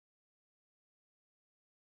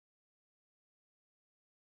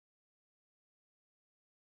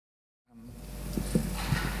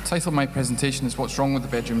title of my presentation is What's Wrong with the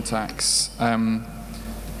Bedroom Tax.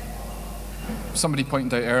 Somebody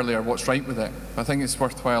pointed out earlier what's right with it. I think it's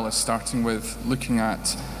worthwhile as starting with looking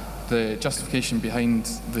at the justification behind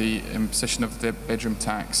the imposition of the bedroom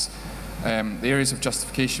tax, the areas of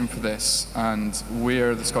justification for this, and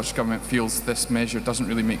where the Scottish Government feels this measure doesn't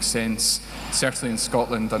really make sense, certainly in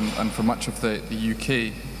Scotland and for much of the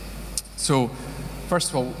UK. So, first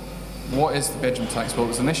of all, what is the bedroom tax? Well, it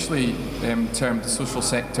was initially termed the social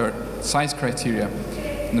sector size criteria,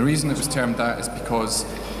 and the reason it was termed that is because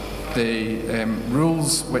the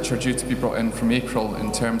rules which are due to be brought in from April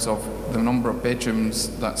in terms of the number of bedrooms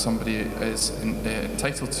that somebody is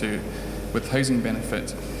entitled to with housing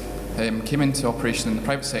benefit came into operation in the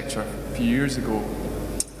private sector a few years ago,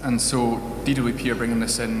 and so DWP are bringing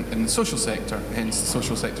this in the social sector, hence the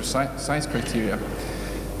social sector size criteria.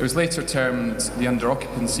 It was later termed the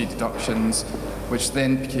under-occupancy deductions, which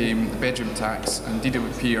then became the bedroom tax, and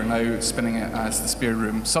DWP are now spinning it as the spare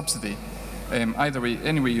room subsidy. Either way,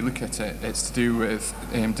 any way you look at it, it's to do with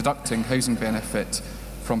deducting housing benefit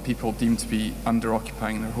from people deemed to be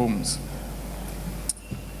under-occupying their homes.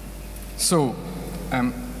 So,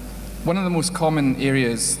 one of the most common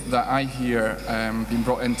areas that I hear being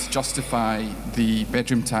brought in to justify the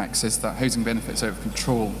bedroom tax is that housing benefit is out of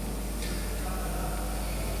control.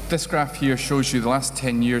 This graph here shows you the last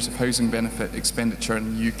 10 years of housing benefit expenditure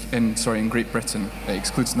in Great Britain. It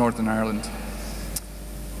excludes Northern Ireland.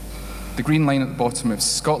 The green line at the bottom is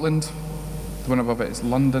Scotland, the one above it is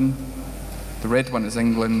London, the red one is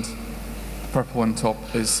England, the purple on top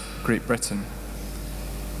is Great Britain.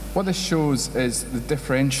 What this shows is the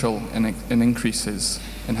differential in increases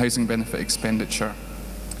in housing benefit expenditure.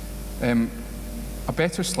 A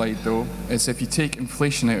better slide, though, is if you take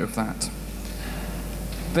inflation out of that.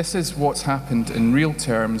 This is what's happened in real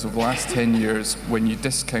terms over the last 10 years when you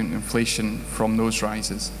discount inflation from those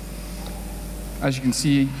rises. As you can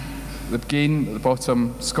see, the gain at the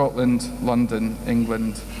bottom, Scotland, London,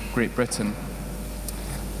 England, Great Britain.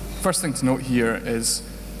 First thing to note here is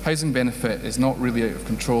housing benefit is not really out of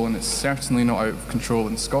control, and it's certainly not out of control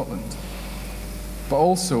in Scotland. But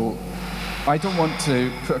also, I don't want to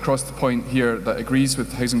put across the point here that agrees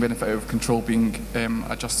with housing benefit out of control being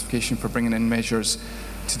a justification for bringing in measures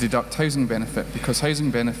to deduct housing benefit, because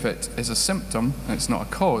housing benefit is a symptom and it's not a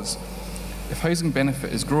cause. If housing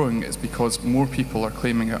benefit is growing, it's because more people are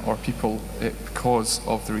claiming it, or because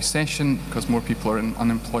of the recession, because more people are in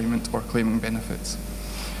unemployment or claiming benefits.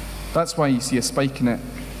 That's why you see a spike in it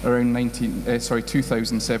around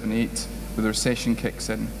 2007-8, where the recession kicks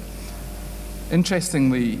in.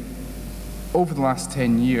 Interestingly, over the last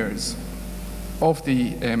 10 years, of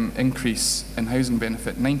the increase in housing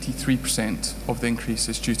benefit, 93% of the increase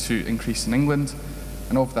is due to increase in England,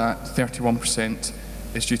 and of that, 31%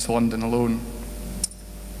 is due to London alone.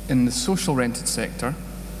 In the social rented sector,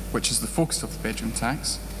 which is the focus of the bedroom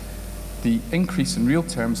tax, the increase in real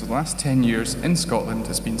terms of the last 10 years in Scotland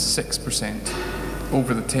has been 6%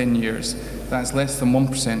 over the 10 years. That's less than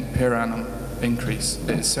 1% per annum increase.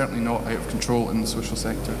 It is certainly not out of control in the social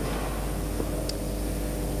sector.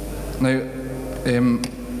 Now,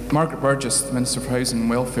 Margaret Burgess, the Minister for Housing and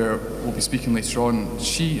Welfare, will be speaking later on.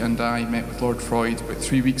 She and I met with Lord Freud about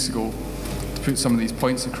 3 weeks ago to put some of these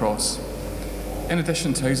points across. In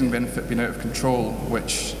addition to housing benefit being out of control,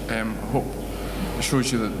 which I hope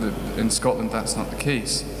shows you that in Scotland that's not the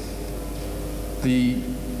case, the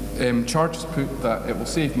charge is put that it will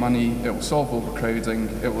save money, it will solve overcrowding,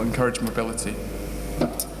 it will encourage mobility.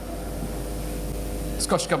 The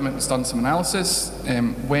Scottish Government has done some analysis.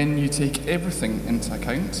 When you take everything into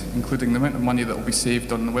account, including the amount of money that will be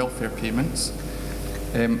saved on the welfare payments,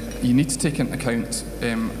 you need to take into account,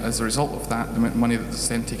 as a result of that, the amount of money that is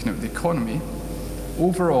then taken out of the economy.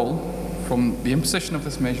 Overall, from the imposition of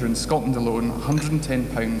this measure in Scotland alone,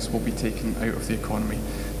 £110 will be taken out of the economy.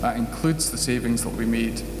 That includes the savings that will be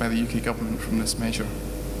made by the UK Government from this measure.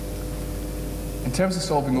 In terms of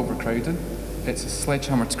solving overcrowding, it's a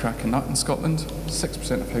sledgehammer to crack a nut in Scotland.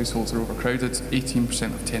 6% of households are overcrowded,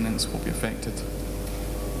 18% of tenants will be affected.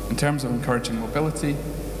 In terms of encouraging mobility,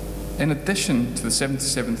 in addition to the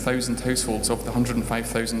 77,000 households of the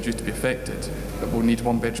 105,000 due to be affected that will need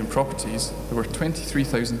one-bedroom properties, there were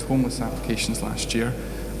 23,000 homeless applications last year.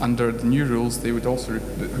 Under the new rules,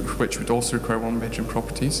 which would also require one-bedroom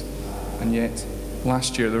properties, and yet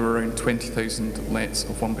last year there were around 20,000 lets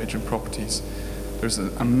of one-bedroom properties. There's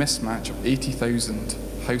a mismatch of 80,000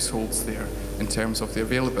 households there in terms of the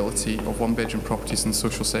availability of one-bedroom properties in the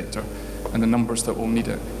social sector and the numbers that will need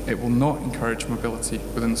it. It will not encourage mobility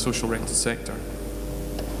within the social rented sector.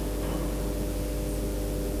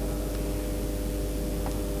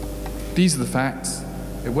 These are the facts.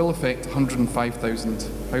 It will affect 105,000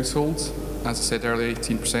 households, as I said earlier,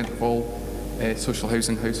 18% of all social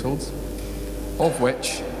housing households, of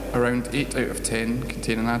which around 8 out of 10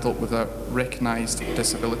 contain an adult with a recognised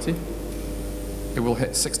disability. It will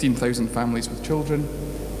hit 16,000 families with children.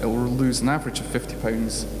 It will lose an average of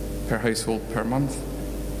 £50 per household per month.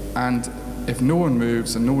 And if no one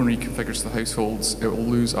moves and no one reconfigures the households, it will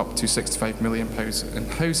lose up to £65 million in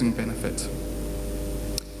housing benefit.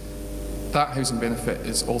 That housing benefit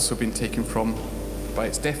is also being taken from, by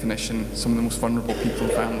its definition, some of the most vulnerable people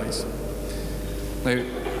and families. Now,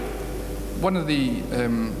 one of the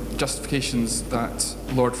justifications that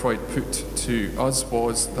Lord Freud put to us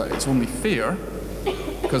was that it's only fair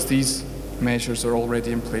because these measures are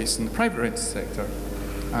already in place in the private rented sector.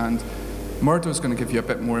 And Murdo is going to give you a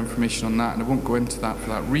bit more information on that, and I won't go into that for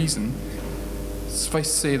that reason. Suffice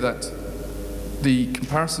to say that the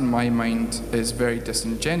comparison in my mind is very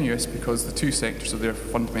disingenuous because the two sectors are there for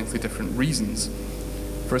fundamentally different reasons.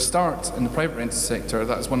 For a start, in the private rented sector,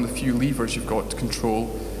 that is one of the few levers you've got to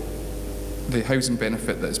control the housing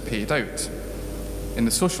benefit that is paid out. In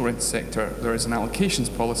the social rented sector, there is an allocations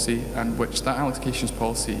policy, and which that allocations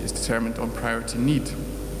policy is determined on priority need.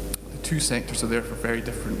 The two sectors are there for very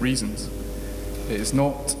different reasons. It is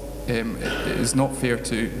not fair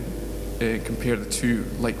to compare the two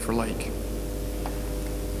like for like.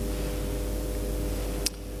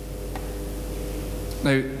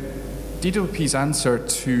 Now, DWP's answer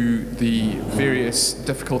to the various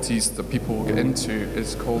difficulties that people will get into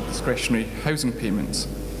is called discretionary housing payments.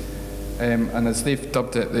 And as they've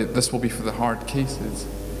dubbed it, this will be for the hard cases.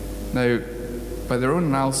 Now, by their own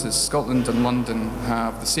analysis, Scotland and London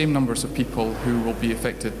have the same numbers of people who will be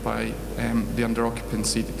affected by the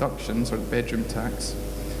under-occupancy deductions, or the bedroom tax.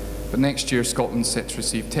 But next year, Scotland's set to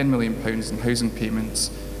receive £10 million in housing payments,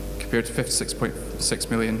 compared to £56.6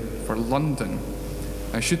 million for London.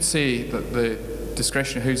 I should say that the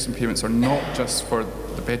discretionary housing payments are not just for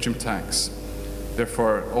the bedroom tax, they're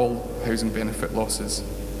for all housing benefit losses.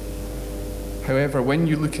 However, when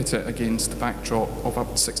you look at it against the backdrop of up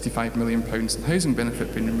to £65 million in housing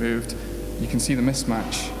benefit being removed, you can see the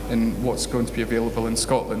mismatch in what's going to be available in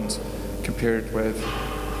Scotland compared with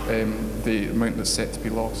the amount that's set to be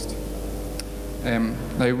lost.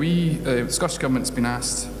 Now, the Scottish Government's been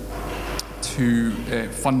asked to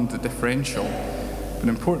fund the differential. An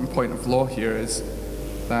important point of law here is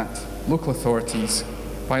that local authorities,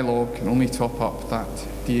 by law, can only top up that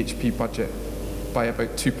DHP budget by about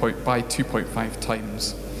 2.5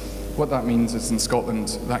 times. What that means is in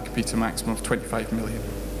Scotland, that could be to a maximum of 25 million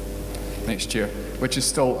next year, which is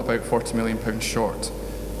still about £40 million short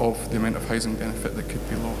of the amount of housing benefit that could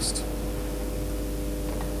be lost.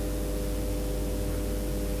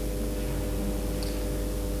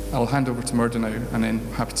 I'll hand over to Murdo now, and then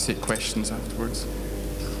happy to take questions afterwards.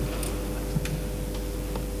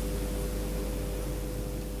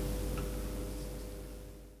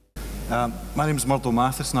 My name is Murdo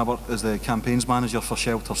Matheson. I work as the campaigns manager for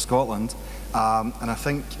Shelter Scotland, and I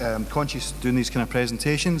think, conscious doing these kind of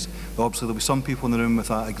presentations, obviously there'll be some people in the room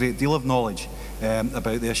with a great deal of knowledge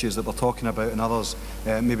about the issues that we're talking about, and others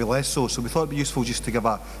maybe less so. So we thought it'd be useful just to give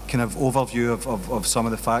a kind of overview of some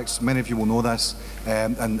of the facts. Many of you will know this,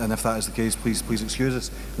 and if that is the case, please excuse us.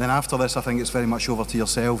 And then after this, I think it's very much over to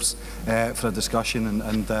yourselves for a discussion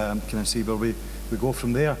and kind of see where we go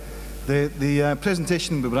from there. The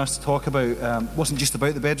presentation we were asked to talk about wasn't just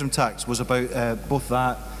about the bedroom tax, was about both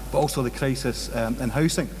that, but also the crisis in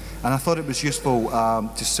housing. And I thought it was useful,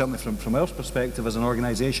 just certainly from our perspective as an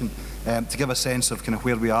organisation, to give a sense of kind of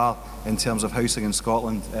where we are in terms of housing in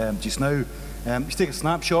Scotland just now. If you take a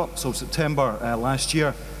snapshot, so September last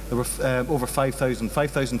year, there were over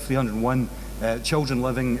 5,301 children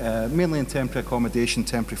living mainly in temporary accommodation,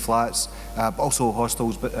 temporary flats, but also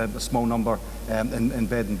hostels, but a small number in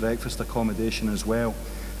bed and breakfast accommodation as well.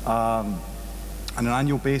 On an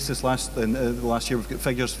annual basis, last year we've got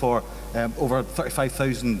figures for over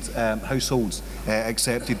 35,000 households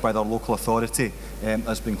accepted by their local authority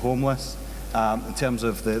as being homeless. In terms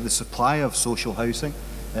of the supply of social housing,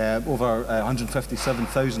 over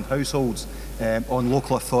 157,000 households on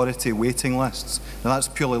local authority waiting lists. Now that's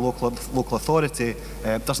purely local authority,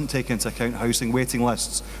 doesn't take into account housing waiting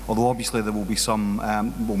lists, although obviously there will be some,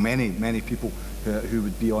 well, many people who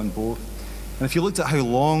would be on board. And if you looked at how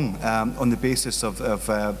long, on the basis of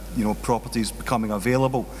you know, properties becoming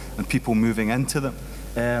available and people moving into them,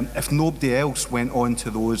 if nobody else went on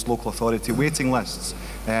to those local authority waiting lists,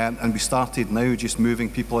 and we started now just moving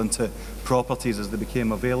people into properties as they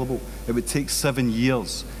became available, it would take 7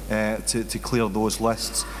 years to clear those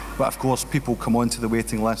lists. But of course, people come onto the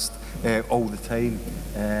waiting list all the time.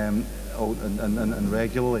 and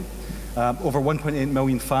regularly. Over 1.8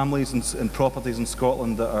 million families and properties in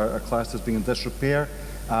Scotland that are classed as being in disrepair.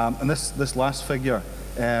 And this last figure,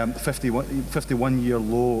 51-year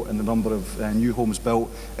low in the number of new homes built,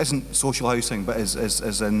 isn't social housing, but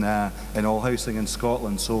is in all housing in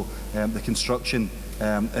Scotland. So the construction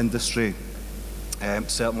industry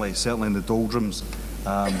certainly in the doldrums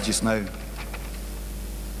just now.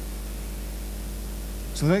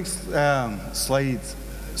 So the next slide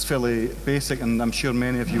is fairly basic, and I'm sure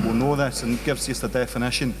many of you will know this, and gives just a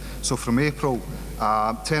definition. So from April,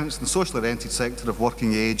 tenants in the socially rented sector of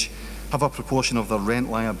working age have a proportion of their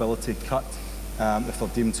rent liability cut if they're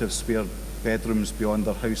deemed to have spare bedrooms beyond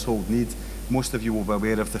their household need. Most of you will be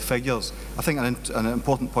aware of the figures. I think an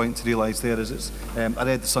important point to realise there is I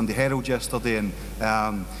read the Sunday Herald yesterday, and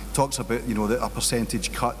talks about a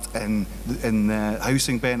percentage cut in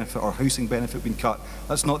housing benefit or housing benefit being cut.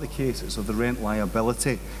 That's not the case. It's of the rent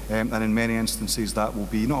liability, and in many instances that will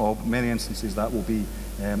be, not all, many instances that will be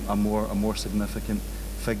a more significant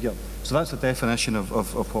figure. So that's a definition of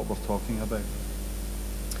what we're talking about.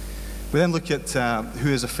 We then look at who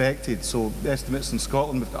is affected. So estimates in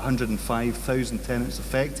Scotland, we've got 105,000 tenants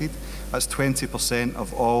affected. That's 20%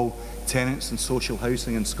 of all tenants in social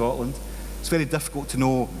housing in Scotland. It's very difficult to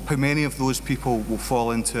know how many of those people will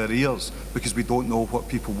fall into arrears, because we don't know what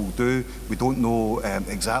people will do. We don't know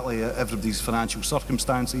exactly everybody's financial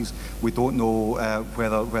circumstances. We don't know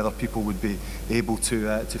whether people would be able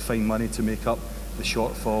to find money to make up the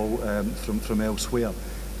shortfall from elsewhere.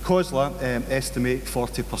 COSLA estimate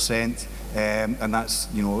 40%, and that's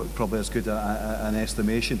probably as good an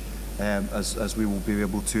estimation as we will be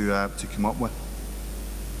able to come up with.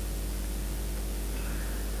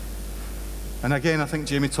 And again, I think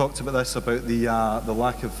Jamie talked about this, about the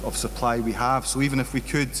lack of supply we have. So even if we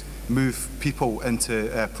could move people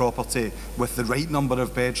into property with the right number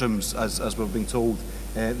of bedrooms, as we're being told,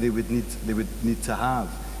 they would need to have.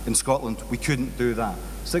 In Scotland, we couldn't do that.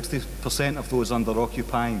 60% of those under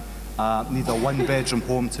occupying need a one-bedroom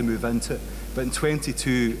home to move into. But in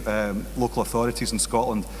 22 local authorities in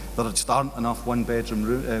Scotland, there just aren't enough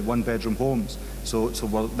one-bedroom homes. So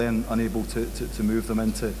we're then unable to move them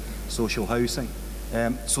into social housing.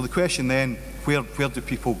 So the question then, where do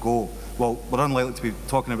people go? Well, we're unlikely to be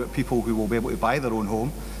talking about people who will be able to buy their own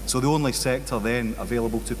home. So the only sector then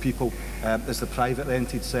available to people is the private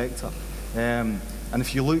rented sector. And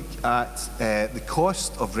if you look at the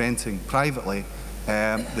cost of renting privately,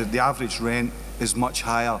 the average rent is much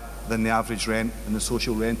higher than the average rent in the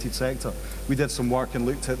social rented sector. We did some work and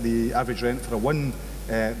looked at the average rent for a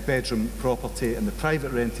one-bedroom property in the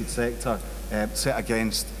private rented sector set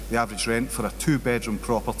against the average rent for a two-bedroom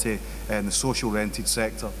property in the social rented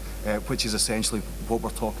sector, which is essentially what we're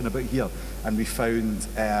talking about here. And we found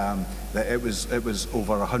that it was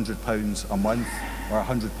over £100 a month, or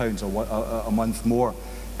 £100 a month more.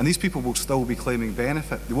 And these people will still be claiming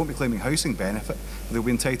benefit. They won't be claiming housing benefit, but they'll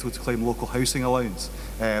be entitled to claim local housing allowance,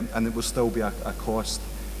 and it will still be a cost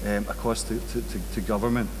to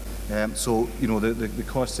government. So the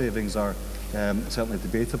cost savings are certainly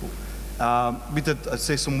debatable. We did, I'd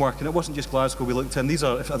say, some work, and it wasn't just Glasgow we looked in. These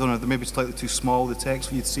are, I don't know, they may be slightly too small, the text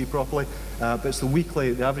for you to see properly, but it's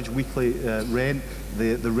the average weekly rent.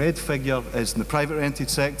 The red figure is in the private rented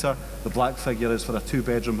sector, the black figure is for a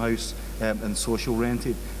two-bedroom house and social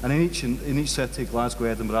rented. And in each city, Glasgow,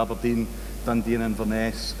 Edinburgh, Aberdeen, Dundee and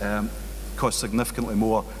Inverness, cost significantly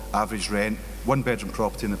more average rent, one-bedroom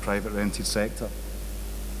property in the private rented sector.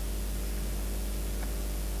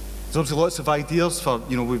 There's obviously lots of ideas for,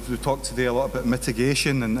 we've talked today a lot about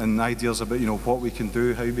mitigation and ideas about, what we can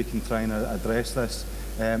do, how we can try and address this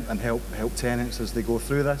and help tenants as they go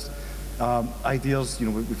through this. Ideas,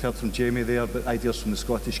 we've heard from Jamie there, but ideas from the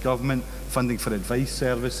Scottish Government, funding for advice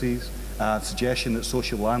services, suggestion that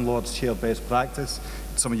social landlords share best practice.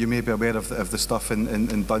 Some of you may be aware of the stuff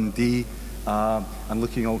in Dundee, and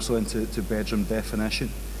looking also into bedroom definition.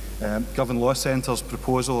 Govan Law Centre's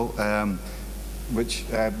proposal, which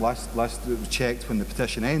last it was checked when the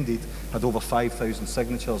petition ended, had over 5,000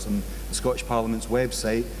 signatures on the Scottish Parliament's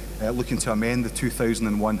website, looking to amend the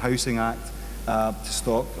 2001 Housing Act to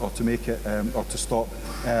stop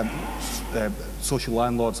social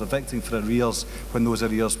landlords evicting for arrears when those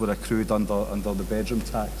arrears were accrued under the bedroom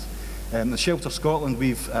tax. The Shelter Scotland,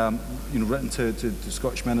 we've written to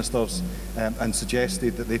Scottish ministers and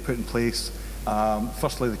suggested that they put in place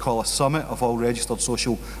Firstly, they call a summit of all registered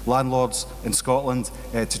social landlords in Scotland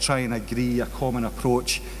to try and agree a common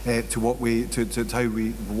approach to what we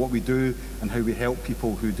do and how we help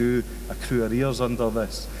people who do accrue arrears under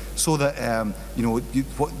this, so that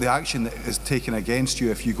what the action that is taken against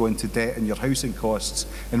you if you go into debt and your housing costs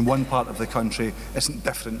in one part of the country isn't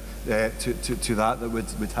different to that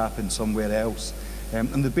would happen somewhere else.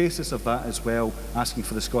 And the basis of that as well, asking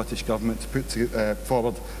for the Scottish Government to put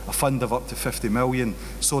forward a fund of up to 50 million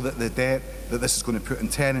so that the debt that this is going to put in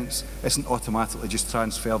tenants isn't automatically just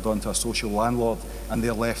transferred onto a social landlord and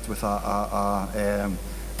they're left with a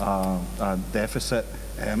deficit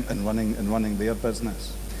in running their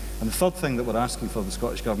business. And the third thing that we're asking for the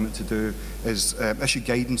Scottish Government to do is issue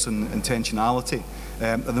guidance on intentionality.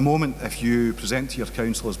 At the moment, if you present to your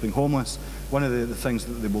council as being homeless, one of the things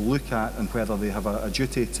that they will look at and whether they have a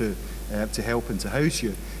duty to help and to house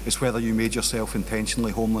you is whether you made yourself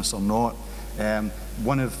intentionally homeless or not.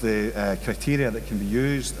 One of the criteria that can be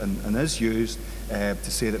used and is used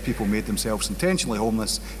to say that people made themselves intentionally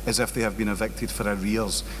homeless is if they have been evicted for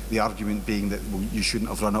arrears. The argument being that, well, you shouldn't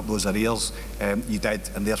have run up those arrears, you did,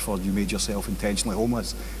 and therefore you made yourself intentionally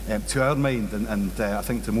homeless. To our mind, and I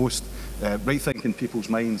think to most right-thinking people's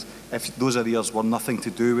minds, if those arrears were nothing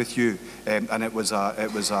to do with you, and it was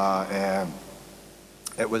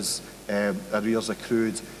arrears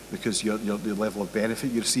accrued because your level of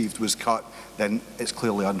benefit you received was cut, then it's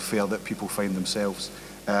clearly unfair that people find themselves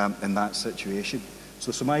in that situation.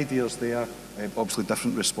 So some ideas there, obviously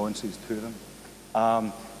different responses to them.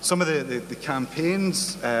 Some of the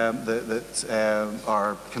campaigns that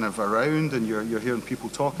are kind of around and you're hearing people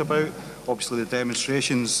talk about, obviously the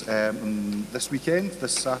demonstrations this weekend,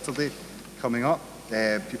 this Saturday coming up,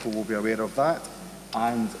 people will be aware of that,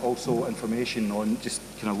 and also information on just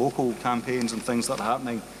kind of local campaigns and things that are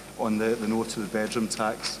happening on the No to the Bedroom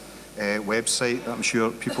Tax website that I'm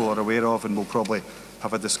sure people are aware of and will probably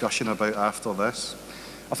have a discussion about after this.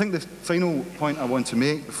 I think the final point I want to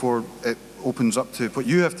make before it opens up to what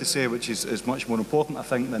you have to say, which is much more important, I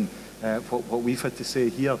think, than what we've had to say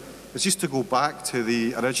here, is just to go back to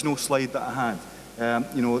the original slide that I had.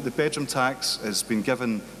 The bedroom tax has been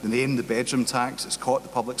given the name the bedroom tax. It's caught the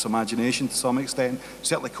public's imagination to some extent,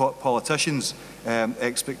 certainly caught politicians'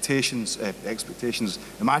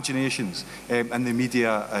 imaginations, and the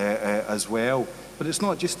media as well. But it's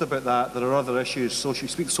not just about that. There are other issues.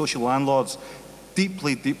 Social landlords,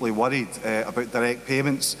 deeply, deeply worried about direct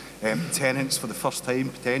payments, tenants for the first time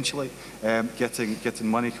potentially, getting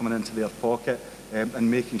money coming into their pocket.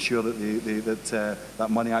 And making sure that that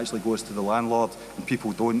money actually goes to the landlord and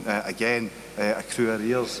people don't, again, accrue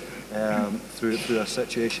arrears through a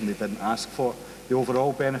situation they didn't ask for. The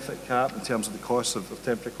overall benefit cap in terms of the cost of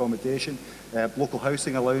temporary accommodation, local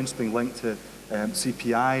housing allowance being linked to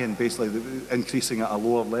CPI and basically increasing at a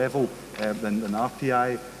lower level than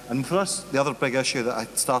RPI. And for us, the other big issue that I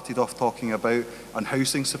started off talking about on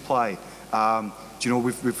housing supply,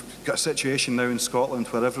 we've got a situation now in Scotland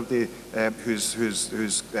where everybody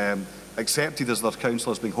who's accepted as their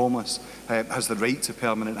council as being homeless has the right to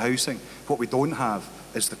permanent housing. What we don't have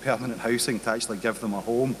is the permanent housing to actually give them a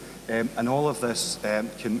home. And all of this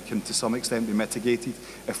can to some extent be mitigated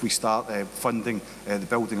if we start funding the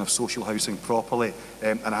building of social housing properly.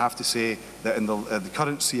 And I have to say that in the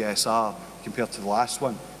current CSR, compared to the last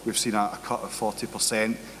one, we've seen a cut of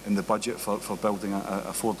 40% in the budget for building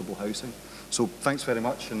affordable housing. So thanks very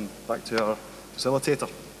much, and back to our facilitator.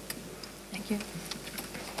 Thank you.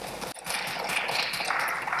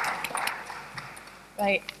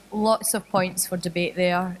 Right, lots of points for debate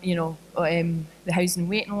there. The housing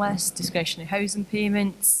waiting list, discretionary housing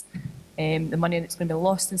payments, the money that's going to be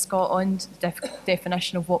lost in Scotland, the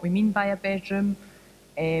definition of what we mean by a bedroom.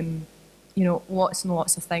 Lots and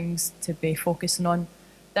lots of things to be focusing on.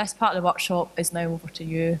 This part of the workshop is now over to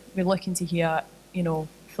you. We're looking to hear,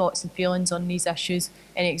 thoughts and feelings on these issues,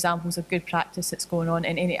 any examples of good practice that's going on,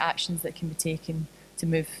 and any actions that can be taken to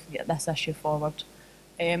move this issue forward.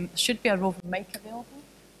 Should be a roving mic available.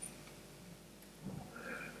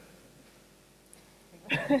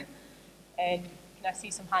 And can I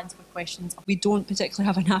see some hands for questions? We don't particularly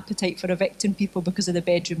have an appetite for evicting people because of the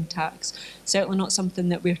bedroom tax. Certainly not something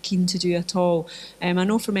that we're keen to do at all. I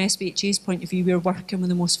know from SBHA's point of view, we're working with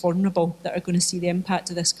the most vulnerable that are going to see the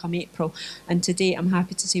impact of this come April. And to date, I'm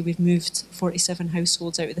happy to say we've moved 47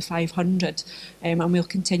 households out of the 500, and we'll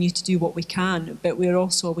continue to do what we can. But we're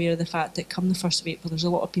also aware of the fact that come the 1st of April, there's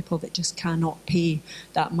a lot of people that just cannot pay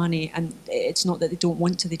that money. And it's not that they don't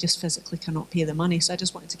want to, they just physically cannot pay the money. So I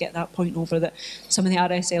just wanted to get that point over, that some of the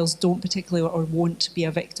RSLs don't particularly or won't be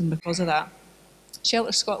a victim because of that.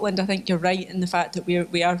 Shelter Scotland, I think you're right in the fact that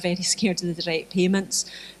we are very scared of the direct payments,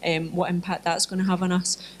 what impact that's going to have on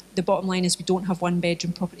us. The bottom line is we don't have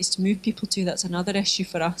one-bedroom properties to move people to. That's another issue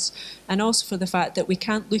for us. And also for the fact that we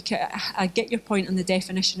can't look at, I get your point on the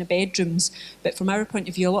definition of bedrooms, but from our point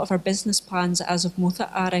of view, a lot of our business plans as of most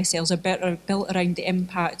RSLs are built around the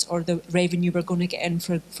impact or the revenue we're going to get in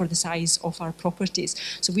for the size of our properties.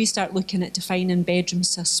 So if we start looking at defining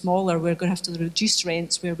bedrooms to smaller, we're going to have to reduce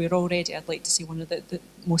rents where we're already, I'd like to say, one of the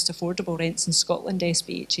most affordable rents in Scotland,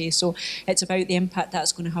 SPHA. So it's about the impact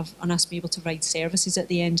that's going to have on us being able to provide services at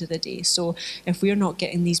the end of the day. So if we're not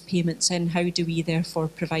getting these payments in, how do we therefore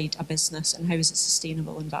provide a business, and how is it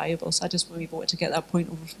sustainable and viable? So I just want to be able to get that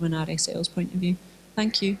point over from an RSL's point of view.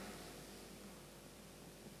 Thank you.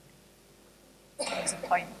 There's a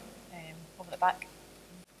point over the back.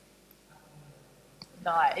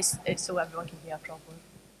 No, it's so everyone can hear properly.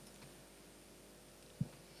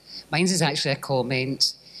 Mine's is actually a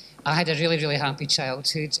comment. I had a really, really happy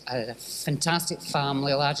childhood. I had a fantastic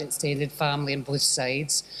family, a large extended family on both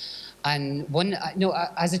sides. And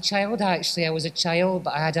as a child, actually, I was a child,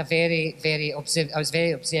 but I had a very, very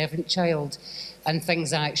observant child. And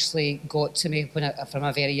things actually got to me from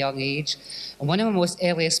a very young age. And one of my most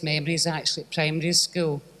earliest memories, actually, at primary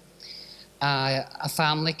school, a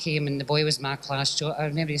family came, and the boy was my class. I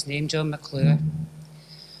remember his name, John McClure.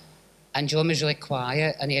 And John was really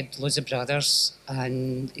quiet, and he had loads of brothers,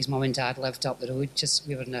 and his mum and dad lived up the road.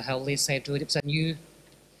 We were on a hill, Layside Road. It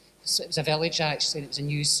was a village, actually, and it was a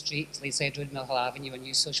new street, Layside Road, Mill Hill Avenue, and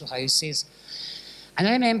new social houses. And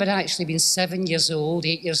I remember actually being 7 years old,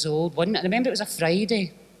 8 years old. I remember it was a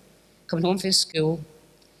Friday, coming home from school,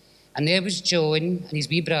 and there was John and his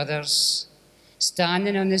wee brothers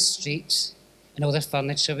standing on the street, and all their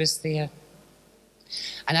furniture was there.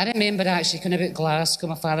 And I remember actually coming about Glasgow,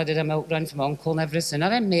 my father did a milk run from uncle and everything.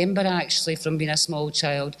 I remember actually from being a small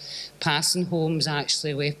child, passing homes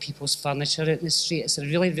actually with people's furniture out in the street. It's a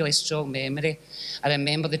really, really strong memory. I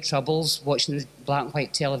remember the Troubles, watching the black and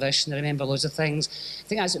white television. I remember loads of things. I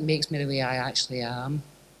think that's what makes me the way I actually am.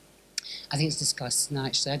 I think it's disgusting,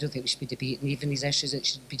 actually. I don't think we should be debating even these issues. It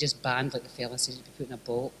should be just banned, like the fella said, it should be put in a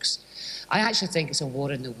box. I actually think it's a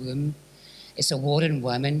war in the womb. It's a war in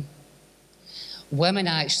women. Women,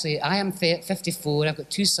 actually, I am 54, I've got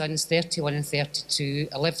two sons, 31 and 32.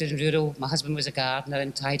 I lived in rural, my husband was a gardener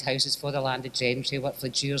and tied houses for the landed gentry, worked for the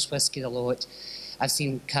Jews, Whisky, the lot. I've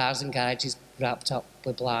seen cars and garages wrapped up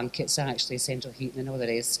with blankets, actually, central heating and all the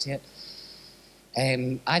rest of it.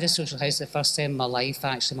 I had a social house the first time in my life,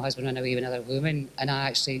 actually. My husband ran away with another woman, and I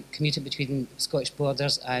actually commuted between Scottish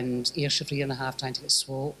borders and Ayrshire for a year and a half trying to get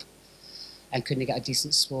swap, and couldn't get a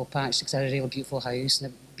decent swap, actually, because I had a really beautiful house,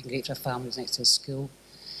 and it'd been great for a family who was next to a school.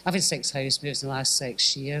 I've had 6 house moves in the last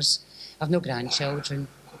 6 years. I've no grandchildren.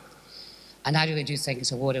 And I really do think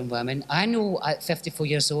it's a war in women. I know at 54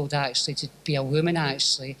 years old, actually, to be a woman,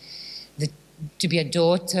 actually, to be a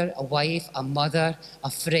daughter, a wife, a mother,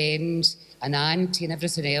 a friend, an auntie and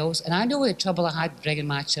everything else. And I know the trouble I had bringing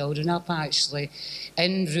my children up, actually,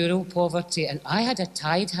 in rural poverty. And I had a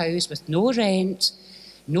tied house with no rent,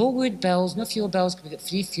 no wood bills, no fuel bills. We got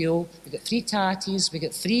free fuel, we got free tatties, we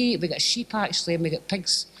got sheep, actually, and we got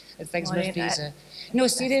pigs and things in our freezer. No,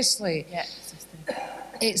 seriously. Yeah,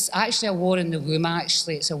 it's actually a war in the womb,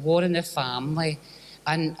 actually. It's a war in the family.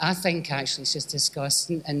 And I think, actually, it's just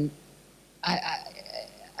disgusting. And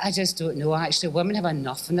I just don't know, actually. Women have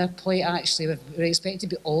enough on their plate, actually. We're expected to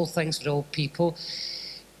be all things for all people.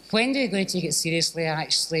 When are you going to take it seriously,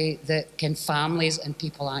 actually, that can families and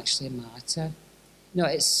people actually matter? No,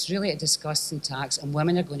 it's really a disgusting tax, and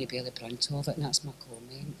women are going to bear the brunt of it, and that's my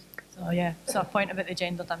comment. So, yeah, so a point about the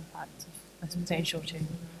gendered impact of this potential change.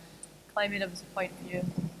 Climate, there was a point for you.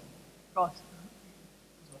 Ross.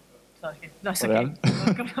 Sorry, that's okay.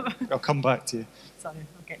 I'll come back to you. Sorry,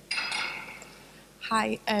 okay.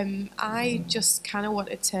 Hi, I just kind of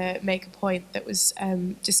wanted to make a point that was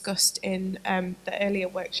discussed in the earlier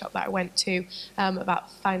workshop that I went to about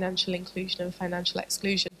financial inclusion and financial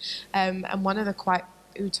exclusion. And one of the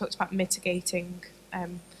who talked about mitigating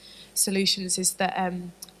solutions is that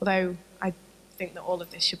although I think that all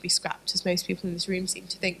of this should be scrapped, as most people in this room seem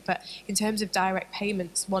to think, but in terms of direct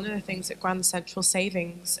payments, one of the things that Grand Central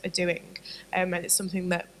Savings are doing, and it's something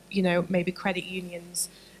that, you know, maybe credit unions,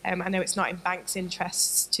 I know it's not in banks'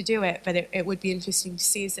 interests to do it, but it would be interesting to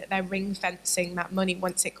see is that they're ring-fencing that money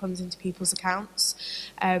once it comes into people's accounts,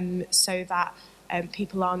 so that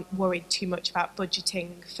people aren't worried too much about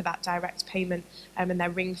budgeting for that direct payment, and they're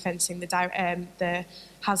ring-fencing the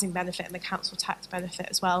housing benefit and the council tax benefit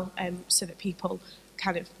as well, so that people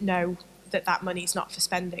kind of know that money is not for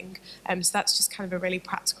spending. So that's just kind of a really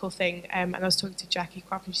practical thing. And I was talking to Jackie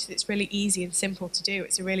Crop, and she said it's really easy and simple to do.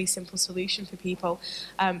 It's a really simple solution for people,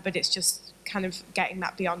 but it's just kind of getting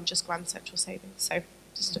that beyond just Grand Central savings. So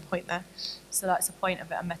just a point there. So that's a point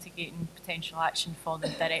about a mitigating potential action for the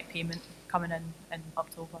direct payment coming in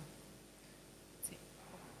October.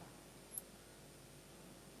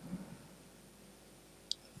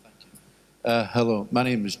 Hello, my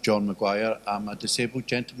name is John Maguire. I'm a disabled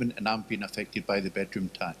gentleman and I'm being affected by the bedroom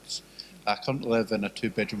tax. I currently live in a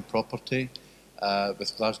 2-bedroom property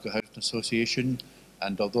with Glasgow Housing Association,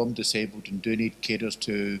 and although I'm disabled and do need carers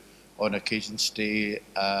to on occasion stay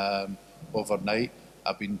overnight,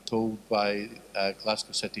 I've been told by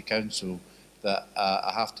Glasgow City Council that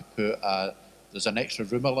I have to put, there's an extra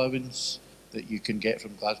room allowance that you can get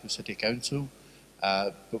from Glasgow City Council,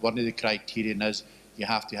 but one of the criterion is you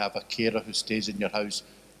have to have a carer who stays in your house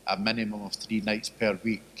a minimum of 3 nights per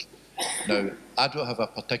week. Now, I don't have a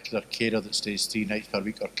particular carer that stays 3 nights per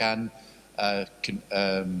week or can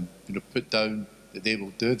put down that they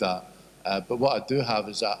will do that. But what I do have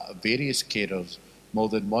is various carers, more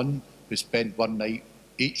than one, who spend 1 night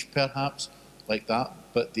each perhaps, like that.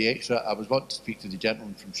 But the extra, I was wanting to speak to the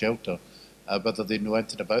gentleman from Shelter, whether they know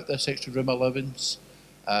anything about this extra room allowance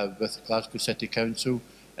with Glasgow City Council.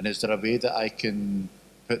 And is there a way that I can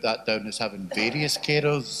put that down as having various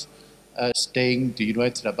carers staying? Do you know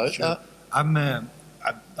anything about that? I'm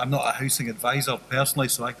not a housing advisor personally,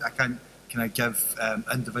 so I can't kind of give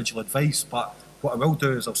individual advice. But what I will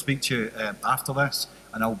do is I'll speak to you after this,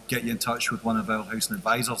 and I'll get you in touch with one of our housing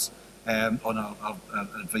advisors on our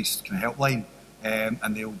advice kind of helpline,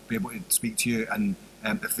 and they'll be able to speak to you. And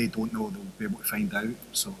if they don't know, they'll be able to find out.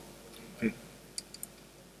 So, okay.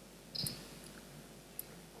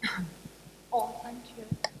 Oh, thank you.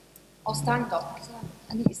 I'll stand up because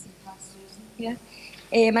I need to see past Susan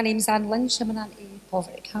here. My name's Anne Lynch. I'm an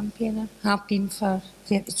anti-poverty campaigner. Have been for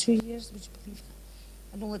 32 years, would you believe it?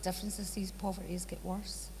 And all the difference is these poverties get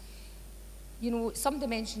worse. You know, somebody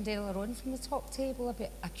mentioned earlier on from the top table about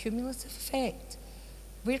a cumulative effect.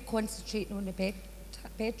 We're concentrating on the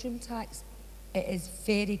bedroom tax. It is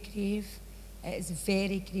very grave. It is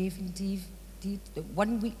very grave indeed.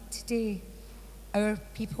 1 week today, our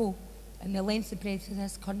people in the length and breadth of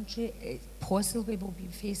this country possibly will be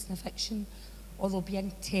facing eviction, or they'll be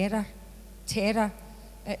in terror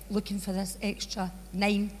looking for this extra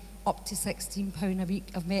 £9 up to £16 a week.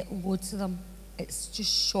 I've met loads of them. It's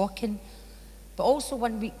just shocking. But also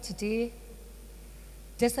 1 week today,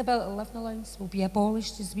 disability living allowance will be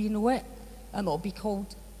abolished as we know it, and it'll be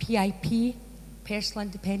called PIP, Personal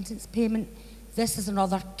Independence Payment. This is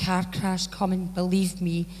another car crash coming, believe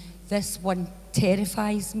me. This one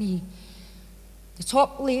terrifies me. The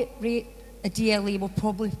top rate of DLA will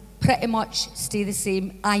probably pretty much stay the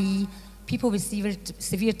same, i.e. people with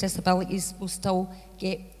severe disabilities will still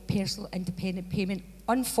get personal independent payment.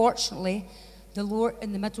 Unfortunately, the lower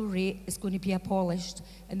and the middle rate is going to be abolished,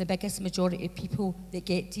 and the biggest majority of people that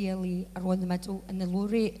get DLA are on the middle and the low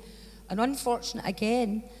rate. And unfortunately,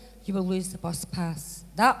 again, you will lose the bus pass.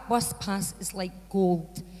 That bus pass is like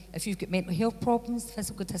gold. If you've got mental health problems,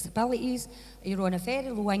 physical disabilities, or you're on a very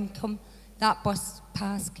low income, that bus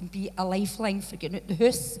pass can be a lifeline for getting out the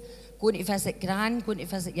house, going to visit Gran, going to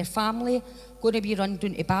visit your family, going to be run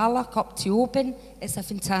down to Balloch, up to Oban. It's a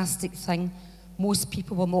fantastic thing. Most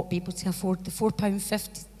people will not be able to afford the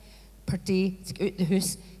 £4.50 per day to get out the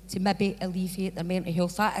house to maybe alleviate their mental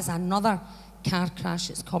health. That is another car crash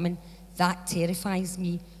that's coming. That terrifies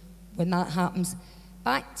me when that happens.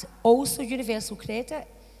 But also universal credit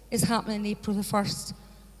is happening April the 1st.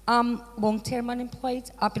 I'm long-term unemployed.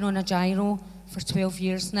 I've been on a gyro for 12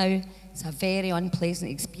 years now. It's a very unpleasant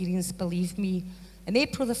experience, believe me. And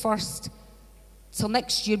April the 1st, till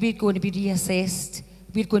next year, we're going to be reassessed.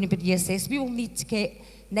 We will need to get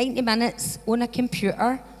 90 minutes on a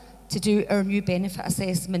computer to do our new benefit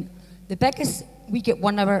assessment. The biggest, we get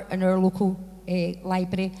 1 hour in our local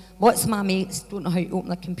library. Lots of my mates don't know how to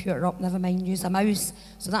open a computer up, never mind use a mouse.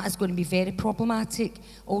 So that is going to be very problematic.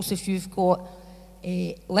 Also, if you've got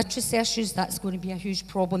literacy issues, that's going to be a huge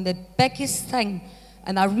problem. The biggest thing,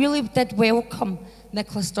 and I really did welcome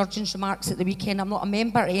Nicola Sturgeon's remarks at the weekend. I'm not a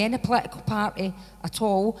member of any political party at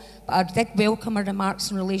all, but I did welcome her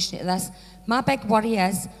remarks in relation to this. My big worry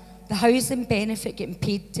is the housing benefit getting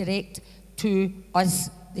paid direct to us,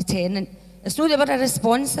 the tenant. It's not that we're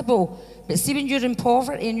irresponsible, but see when you're in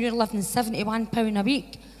poverty and you're living £71 a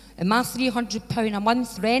week, and my £300 a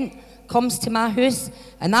month rent comes to my house,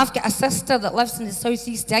 and I've got a sister that lives in the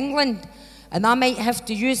southeast England, And I might have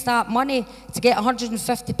to use that money to get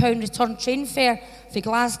 £150 return train fare from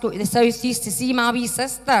Glasgow to the south east to see my wee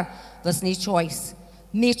sister. There's no choice.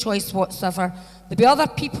 No choice whatsoever. There'll be other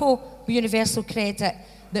people with universal credit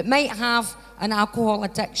that might have an alcohol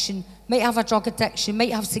addiction, might have a drug addiction,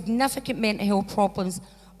 might have significant mental health problems,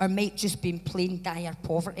 or might just be in plain dire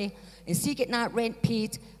poverty. And see, getting that rent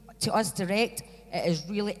paid to us direct, it is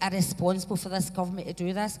really irresponsible for this government to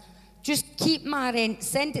do this. Just keep my rent,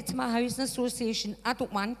 send it to my housing association. I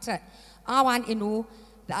don't want it. I want to know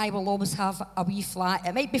that I will always have a wee flat.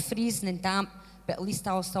 It might be freezing and damp, but at least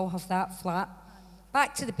I'll still have that flat.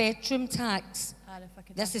 Back to the bedroom tax.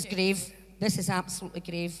 This is grave. This is absolutely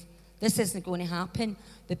grave. This isn't going to happen.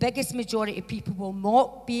 The biggest majority of people will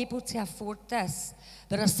not be able to afford this.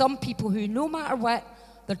 There are some people who, no matter what,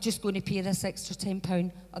 they're just going to pay this extra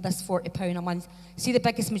 £10 or this £40 a month. See, the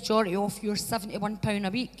biggest majority of your £71 a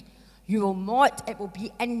week, you will not. It will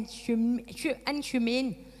be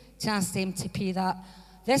inhumane to ask them to pay that.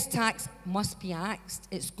 This tax must be axed.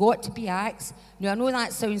 It's got to be axed. Now, I know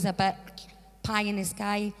that sounds a bit pie in the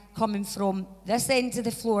sky coming from this end of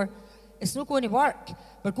the floor. It's not going to work.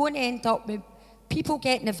 We're going to end up with people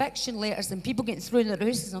getting eviction letters and people getting thrown in their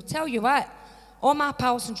houses. And I'll tell you what, all my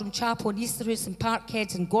pals from Drumchapel and Easterhouse and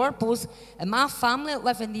Parkhead and Gorbos and my family that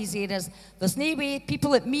live in these areas, there's no way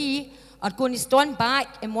people like me are going to stand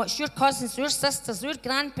back and watch your cousins, your sisters, your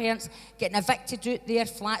grandparents getting evicted out their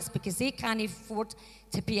flats because they can't afford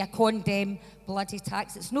to pay a condemned bloody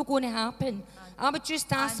tax. It's not going to happen. I would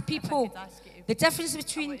just ask people, the difference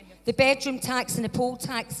between the bedroom tax and the poll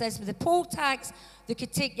tax is, with the poll tax, they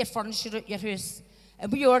could take your furniture out your house.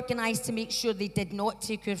 And we organised to make sure they did not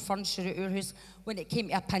take your furniture out your house when it came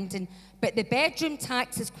to a pinding. But the bedroom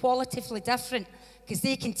tax is qualitatively different because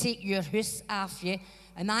they can take your house off you.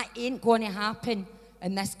 And that ain't going to happen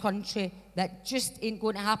in this country. That just ain't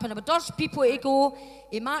going to happen. I would urge people to go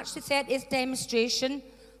a March the 30th demonstration,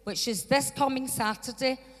 which is this coming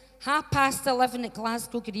Saturday, 11:30 at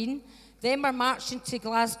Glasgow Green. Then we're marching to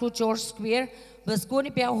Glasgow George Square. There's going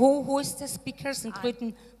to be a whole host of speakers,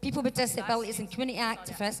 including people with disabilities and community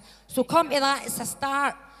activists. So come to that. It's a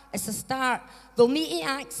start. It's a start. They'll need to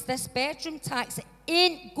axe this bedroom tax. It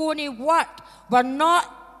ain't going to work. We're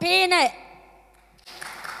not paying it.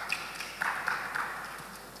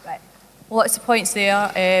 Right. Lots of points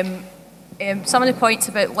there. Some of the points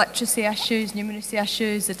about literacy issues, numeracy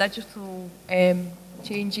issues, the digital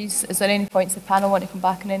changes. Is there any points the panel want to come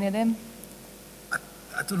back on any of them?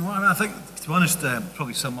 I don't know. I mean, I think, to be honest,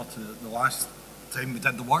 probably similar to the last time we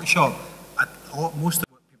did the workshop, most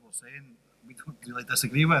of what people are saying, we don't really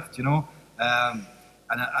disagree with, you know. And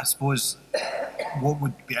I suppose what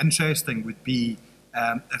would be interesting would be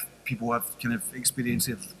if people have kind of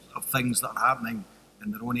experiences of things that are happening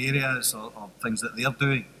in their own areas or things that they're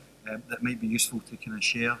doing that might be useful to kind of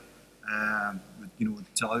share, you know,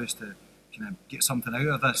 to allow us to kind of get something out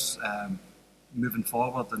of this moving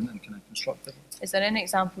forward and kind of constructive. Is there any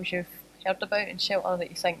examples you've heard about in shelter that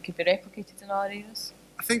you think could be replicated in other areas?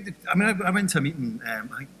 I think, I went to a meeting, I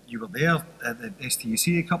think you were there at the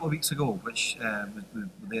STUC a couple of weeks ago, which we were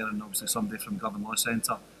there, and obviously somebody from Govan Law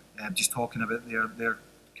Centre just talking about their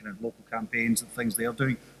kind of local campaigns and things they're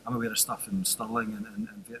doing. I'm aware of stuff in Stirling and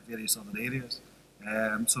various other areas.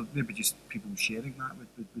 So maybe just people sharing that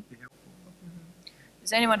would be helpful.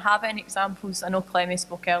 Does anyone have any examples? I know Clemmy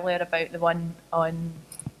spoke earlier about the one on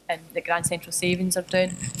the Grand Central Savings are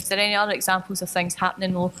doing. Is there any other examples of things happening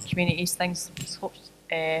in local communities, things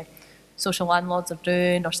social landlords are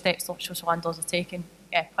doing or steps social landlords are taking?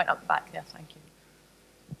 Yeah, point up the back there, thank you.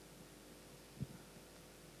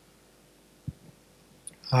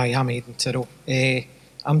 Hi, I'm Aidan Tyrrell.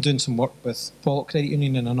 I'm doing some work with Pollock Credit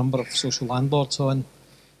Union and a number of social landlords on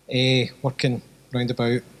working round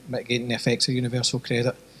about mitigating the effects of universal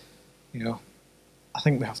credit. You know, I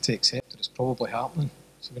think we have to accept that it's probably happening,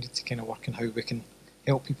 so we need to kind of work on how we can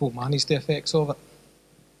help people manage the effects of it.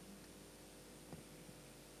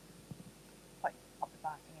 Point up the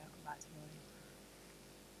back and I'll come back to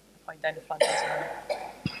the point down the front as well.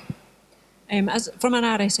 From an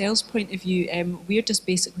RSL's point of view, we're just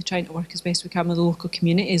basically trying to work as best we can with the local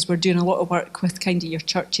communities. We're doing a lot of work with kind of your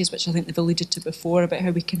churches, which I think they've alluded to before, about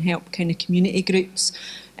how we can help kind of community groups,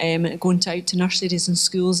 going out to nurseries and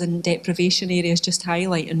schools and deprivation areas, just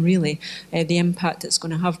highlighting really the impact it's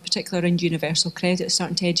going to have, particularly around universal credit,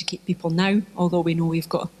 starting to educate people now, although we know we've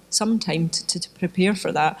got some time to prepare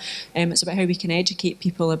for that. It's about how we can educate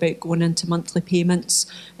people about going into monthly payments,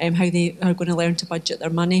 how they are going to learn to budget their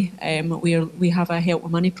money. We have a Help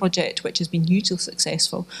with Money project which has been hugely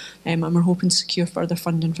successful, and we're hoping to secure further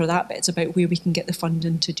funding for that, but it's about where we can get the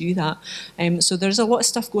funding to do that. So there's a lot of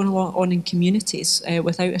stuff going on in communities,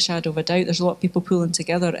 without a shadow of a doubt. There's a lot of people pulling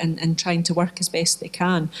together and trying to work as best they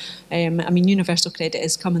can. I mean, universal credit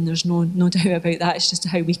is coming, there's no doubt about that. It's just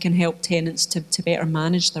how we can help tenants to better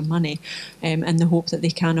manage their money, in the hope that they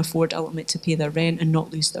can afford ultimately to pay their rent and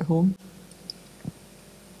not lose their home.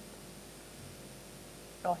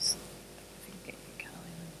 Ross.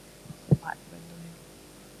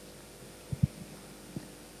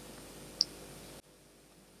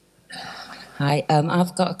 Hi,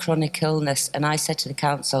 I've got a chronic illness, and I said to the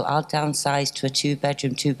council, I'll downsize to a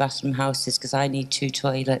 2-bedroom, 2-bathroom houses because I need 2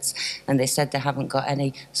 toilets, and they said they haven't got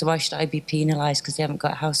any. So why should I be penalised because they haven't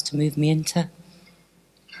got a house to move me into?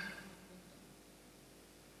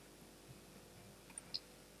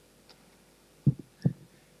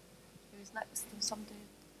 Who's next? Somebody.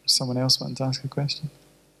 Someone else wanting to ask a question?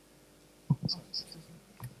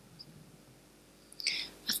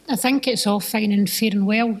 I think it's all fine and fair and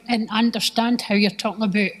well, and I understand how you're talking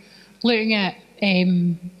about looking at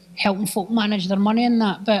helping folk manage their money and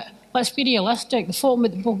that, but let's be realistic. The folk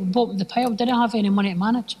at the bottom of the pile didn't have any money to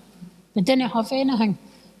manage. They didn't have anything.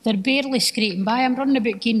 They're barely scraping by. I'm running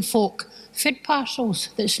about giving folk food parcels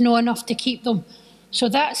that's not enough to keep them. So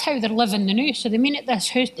that's how they're living the now. So the minute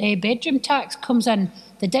this bedroom tax comes in,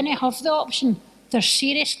 they didn't have the option. They're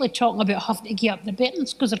seriously talking about having to give up their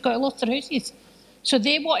beddings because they've got to lose their houses. So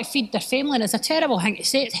they want to feed their family, and it's a terrible thing to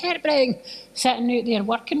say. It's heartbreaking sitting out there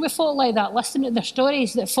working with folk like that, listening to their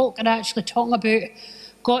stories that folk are actually talking about,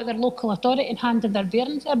 got their local authority and handed their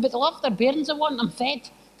bairns there, but they love their bairns, they want them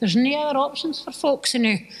fed. There's no other options for folks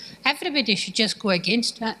now. Everybody should just go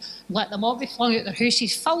against it, let them all be flung out their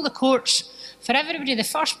houses, fill the courts. For everybody, the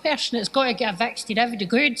first person that's got to get evicted, everybody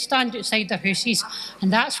go and stand outside their houses,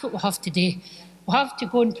 and that's what we'll have to do. We'll have to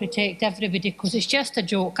go and protect everybody because it's just a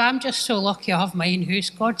joke. I'm just so lucky I have my own house,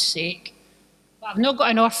 God's sake. But I've not got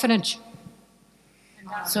an orphanage.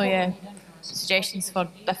 So yeah, suggestions for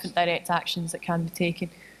different direct actions that can be taken.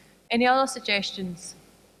 Any other suggestions?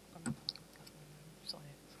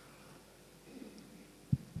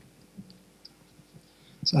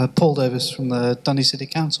 Paul Davis from the Dundee City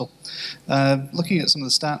Council. Looking at some of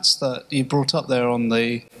the stats that you brought up there on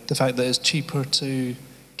the fact that it's cheaper to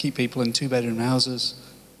keep people in 2-bedroom houses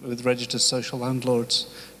with registered social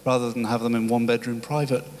landlords rather than have them in 1-bedroom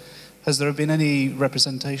private. Has there been any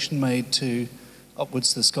representation made to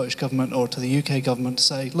upwards to the Scottish Government or to the UK Government to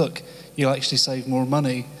say, look, you'll actually save more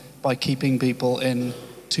money by keeping people in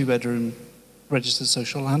 2-bedroom registered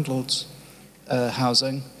social landlords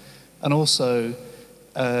housing? And also,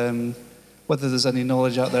 whether there's any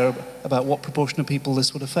knowledge out there about what proportion of people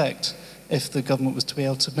this would affect if the government was to be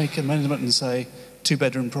able to make an amendment and say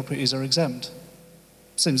 2-bedroom properties are exempt.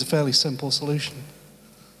 Seems a fairly simple solution.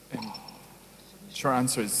 Short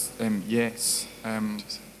answer is yes.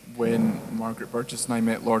 When Margaret Burgess and I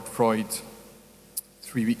met Lord Freud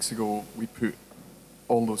 3 weeks ago, we put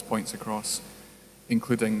all those points across,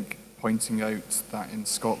 including pointing out that in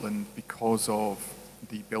Scotland, because of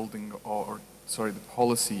the the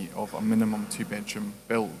policy of a minimum 2-bedroom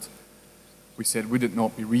build, we said, would it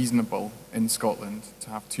not be reasonable in Scotland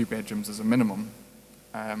to have 2 bedrooms as a minimum?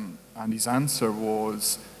 And his answer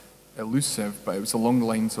was elusive, but it was along the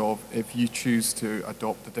lines of, if you choose to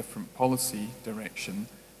adopt a different policy direction,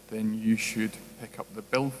 then you should pick up the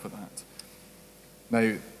bill for that.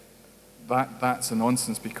 Now, that's a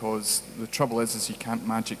nonsense, because the trouble is you can't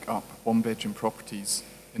magic up 1-bedroom properties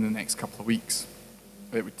in the next couple of weeks.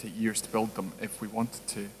 It would take years to build them if we wanted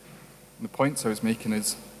to. And the points I was making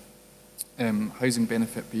is housing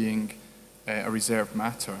benefit being a reserved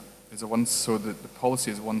matter is so that the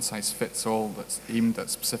policy is one-size-fits-all that's aimed at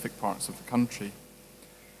specific parts of the country.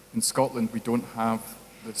 In Scotland, we don't have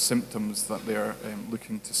the symptoms that they're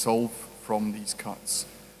looking to solve from these cuts.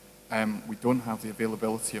 We don't have the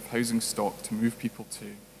availability of housing stock to move people to.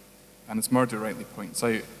 And as Murdo rightly points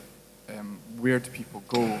out, where do people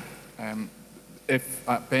go? If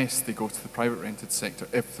at best they go to the private rented sector,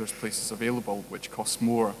 if there's places available, which costs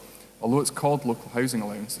more. Although it's called local housing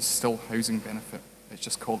allowance, it's still housing benefit. It's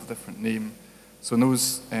just called a different name. So in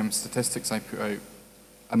those statistics I put out,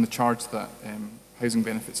 and the charge that housing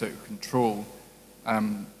benefit's out of control,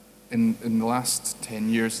 in the last 10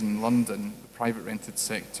 years in London, the private rented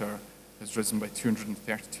sector has risen by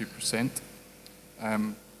 232%.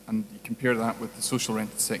 And you compare that with the social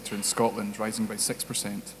rented sector in Scotland rising by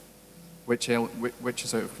 6%, which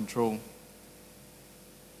is out of control.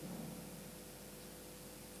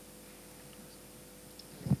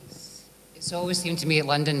 It's always seemed to me at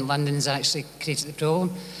London's actually created the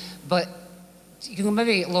problem. But you know,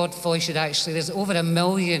 maybe Lord Foy should actually, there's over 1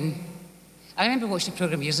 million. I remember watching a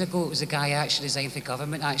programme years ago. It was a guy who actually resigned from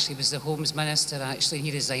government, actually was the Homes Minister, actually, and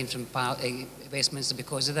he resigned from Westminster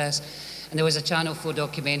because of this. And there was a Channel 4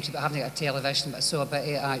 documentary, but I haven't got a television, but I saw a bit of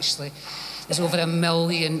it actually. There's over 1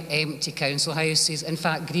 million empty council houses. In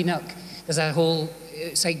fact, Greenock, there's a whole,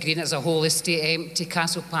 outside Greenock, there's a whole estate empty,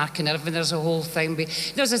 Castle Park and Irvine, there's a whole thing.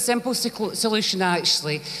 But there's a simple solution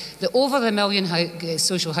actually, that over the 1 million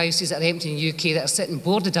social houses that are empty in the UK that are sitting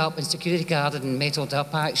boarded up and security guarded and metalled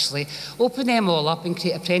up actually, open them all up and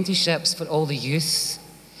create apprenticeships for all the youth.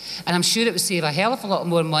 And I'm sure it would save a hell of a lot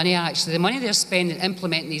more money, actually. The money they're spending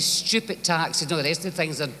implementing these stupid taxes and all the rest of the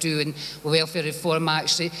things they're doing with welfare reform,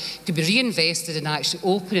 actually, could be reinvested in actually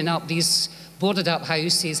opening up these boarded up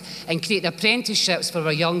houses and creating apprenticeships for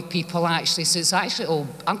our young people, actually. So it's actually all,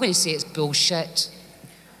 I'm going to say it's bullshit.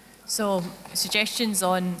 So, suggestions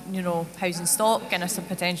on, you know, housing stock and as a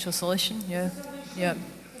potential solution? Yeah. Yeah.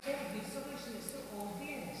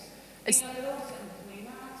 It's,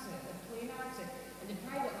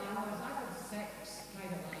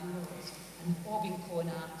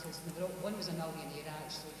 one was a millionaire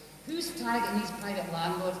actually. Who's targeting these private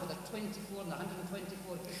landlords with their 24 and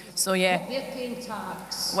 124? So yeah, they're paying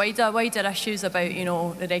tax. Wider issues about, you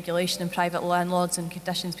know, the regulation and private landlords and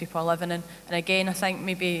conditions people are living in. And again, I think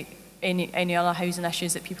maybe any other housing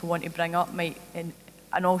issues that people want to bring up might, and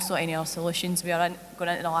also any other solutions. We are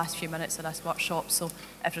going into the last few minutes of this workshop, so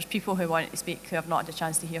if there's people who want to speak who have not had a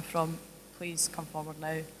chance to hear from, please come forward now.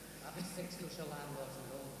 I've had 6 social landlords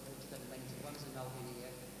and all one's a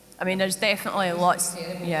millionaire. I mean, there's definitely lots.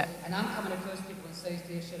 Yeah. And I'm coming across people in South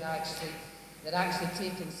Ayrshire actually, they're actually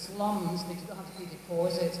taking slums because they don't have to pay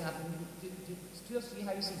deposits. And I've been 2 or 3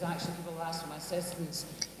 houses actually, people asked for my assistance,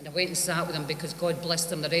 and I went and sat with them because God bless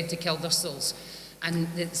them, they're ready to kill themselves. And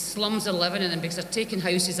the slums are living in them because they're taking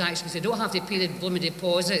houses actually because they don't have to pay the blooming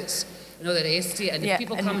deposits and all the rest of it. And the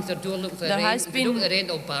people come to their door looking for the rent, if they don't get the rent,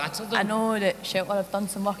 they'll batter them. I know that Shelter have done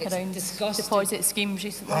some work around deposit schemes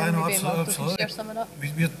recently. Absolutely. Share some of that?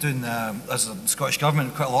 We're doing, as the Scottish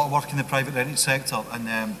Government, quite a lot of work in the private rented sector,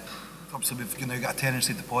 and obviously we've now got a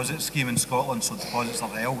tenancy deposit scheme in Scotland, so deposits are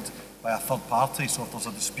held by a third party, so if there's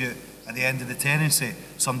a dispute at the end of the tenancy,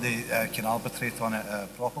 somebody can arbitrate on it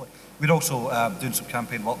properly. We're also doing some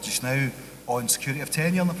campaign work just now on security of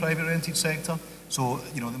tenure in the private rented sector. So,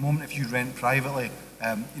 you know, at the moment if you rent privately,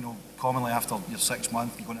 you know, commonly after your 6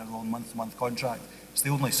 months, you go into a rolling month-to-month contract. It's the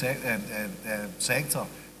only sector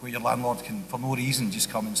where your landlord can, for no reason, just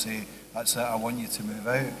come and say, that's it, I want you to move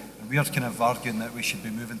out. And we're kind of arguing that we should be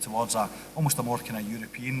moving towards almost a more kind of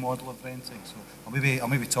European model of renting. So I'll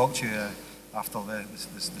maybe talk to you after the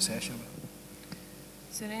session.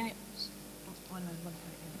 Is there any?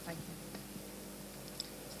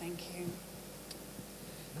 Thank you.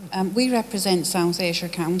 We represent South Ayrshire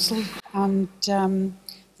Council, and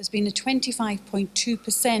there's been a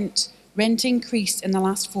 25.2% rent increase in the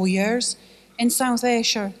last 4 years in South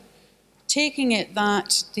Ayrshire. Taking it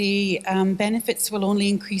that the benefits will only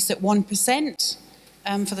increase at 1%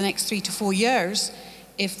 for the next 3 to 4 years,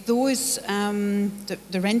 if those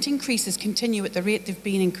the rent increases continue at the rate they've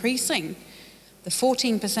been increasing, the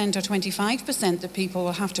 14% or 25% that people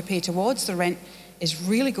will have to pay towards the rent is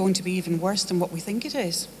really going to be even worse than what we think it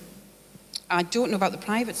is. I don't know about the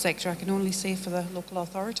private sector, I can only say for the local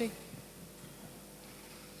authority.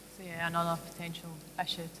 So yeah, another potential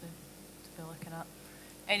issue to be looking at.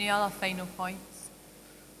 Any other final points?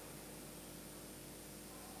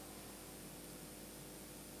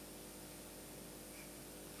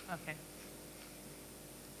 Okay.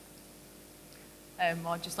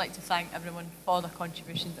 I'd just like to thank everyone for their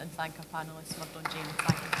contributions and thank our panellists, Murdo and Jamie.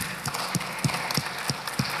 Thank you.